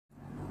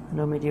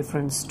Hello my dear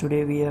friends,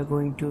 today we are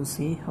going to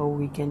see how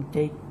we can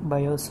take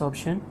BIOS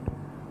option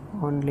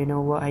on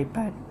Lenovo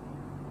iPad.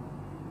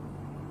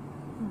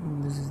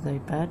 This is the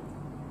iPad.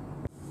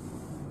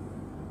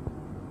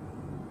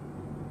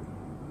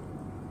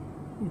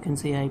 You can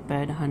see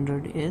iPad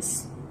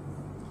 100s.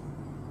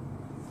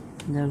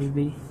 There will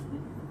be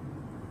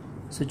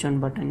switch on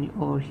button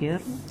over here,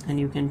 and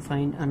you can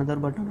find another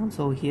button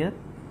also here.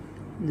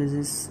 This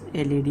is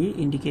LED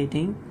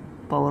indicating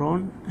power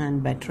on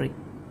and battery.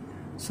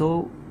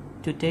 So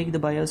to take the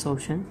BIOS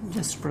option,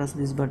 just press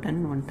this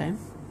button one time.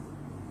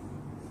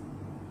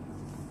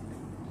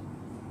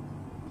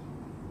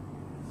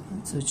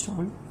 Switched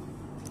on.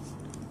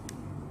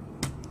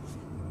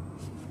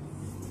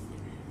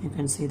 You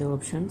can see the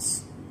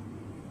options.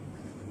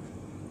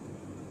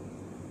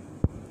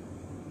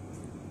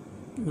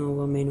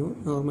 Nova menu,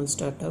 normal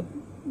startup,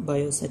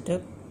 BIOS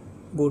setup,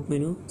 boot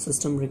menu,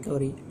 system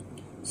recovery.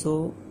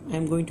 So I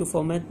am going to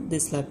format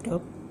this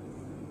laptop.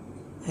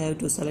 I have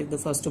to select the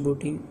first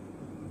booting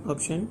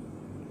option.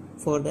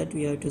 For that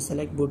we have to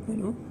select boot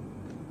menu.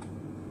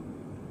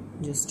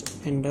 Just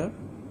enter.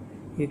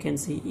 You can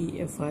see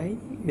EFI,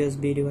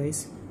 USB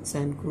device,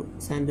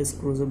 SanDisk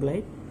Crucible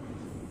Light.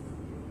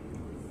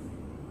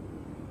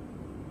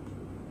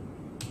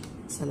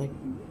 Select.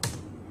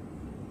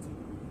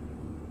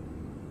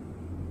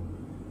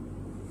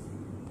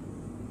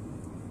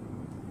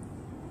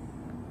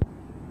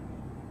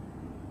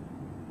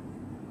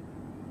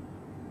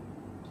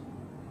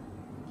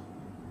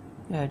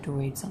 You have to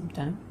wait some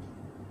time.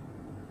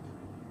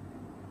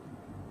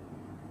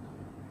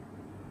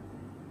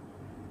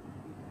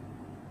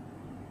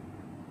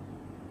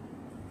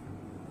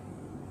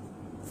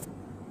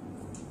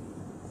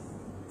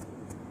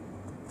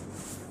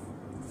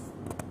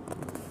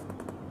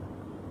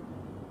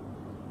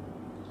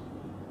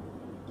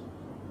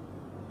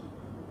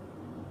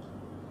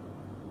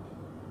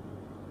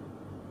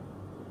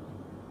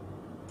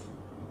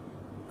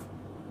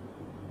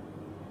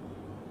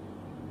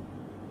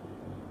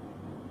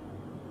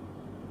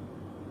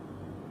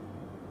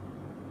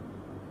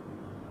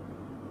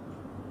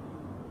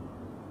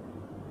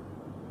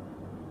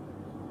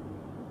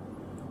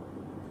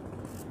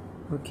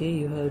 Okay,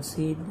 you have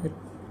seen that